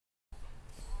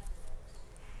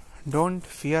Don't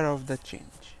fear of the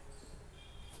change,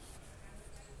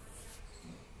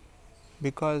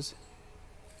 because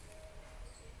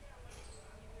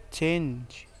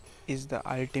change is the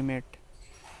ultimate,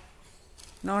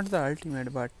 not the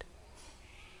ultimate, but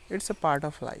it's a part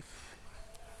of life.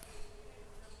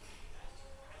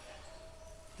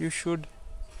 You should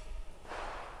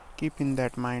keep in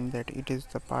that mind that it is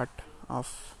the part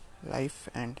of life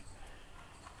and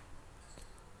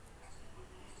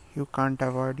you can't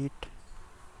avoid it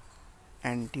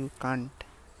and you can't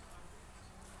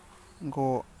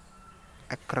go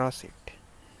across it.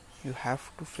 You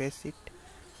have to face it,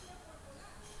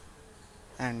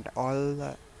 and all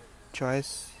the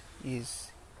choice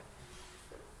is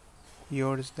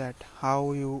yours that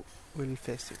how you will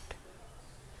face it,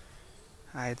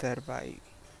 either by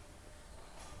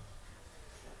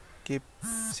keep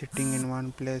sitting in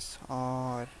one place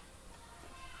or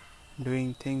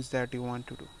doing things that you want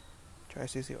to do.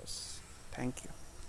 Choice is yours. Thank you.